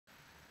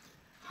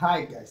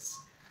Hi guys,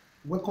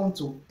 welcome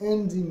to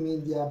ND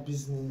Media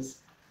Business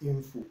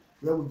Info,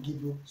 where we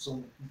give you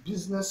some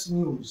business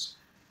news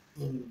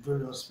in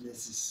various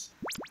places.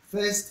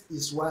 First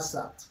is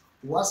WhatsApp.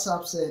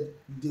 WhatsApp said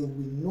they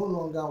will no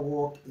longer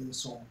work in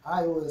some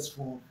iOS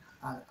phone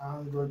and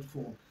Android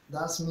phone.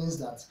 That means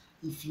that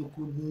if you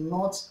could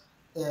not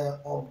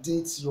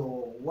update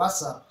your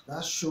WhatsApp,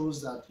 that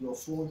shows that your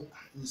phone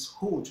is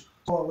old.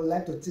 So I would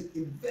like to take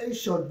a very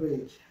short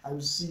break. I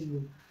will see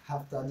you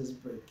after this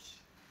break.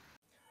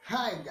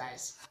 Hi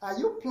guys, are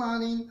you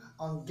planning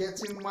on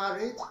getting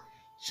married,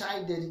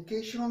 child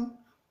dedication,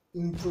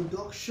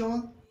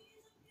 introduction,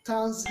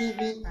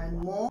 Thanksgiving and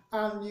more,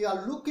 and you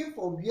are looking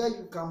for where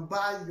you can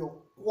buy your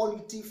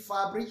quality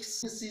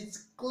fabrics? Visit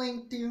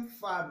Clinton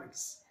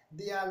Fabrics.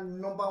 They are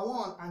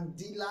 #1 and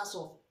dealers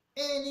of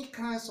any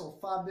kinds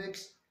of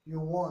fabrics you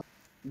want.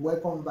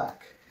 Welcome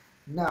back.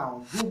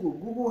 Now,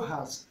 Google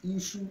has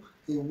issued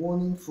a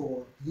warning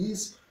for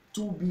his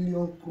 2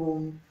 billion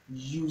Chrome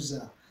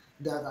user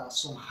that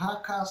some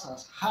hackers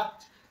has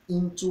hacked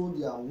into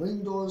their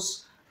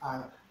Windows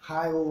and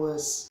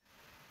iOS,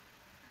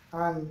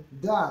 and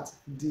that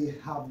they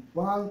have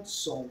banned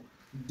some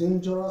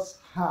dangerous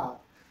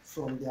app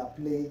from their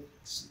Play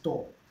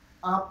Store.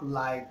 App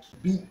like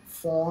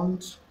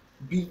Bitfont,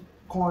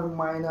 Bitcoin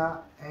Miner,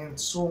 and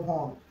so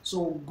on.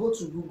 So go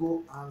to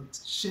Google and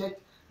check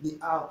the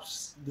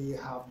apps they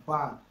have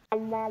banned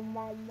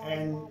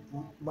and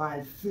my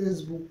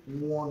Facebook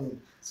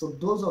warning. So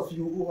those of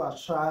you who are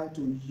trying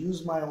to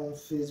use my own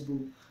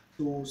Facebook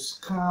to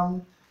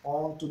scam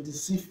or to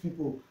deceive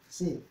people,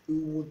 see, it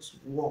won't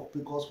work,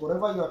 because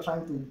whatever you are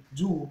trying to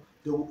do,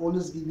 they will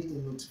always give you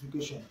a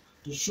notification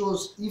to show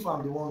if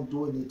I'm the one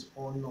doing it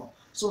or not.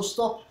 So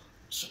stop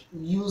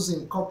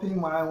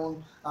copying my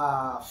own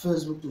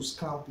Facebook to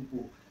scam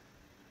people.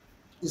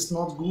 It's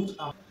not good.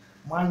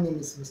 My name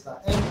is Mr.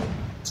 M.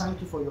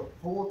 Thank you for your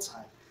whole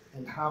time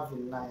and have a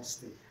nice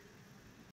day.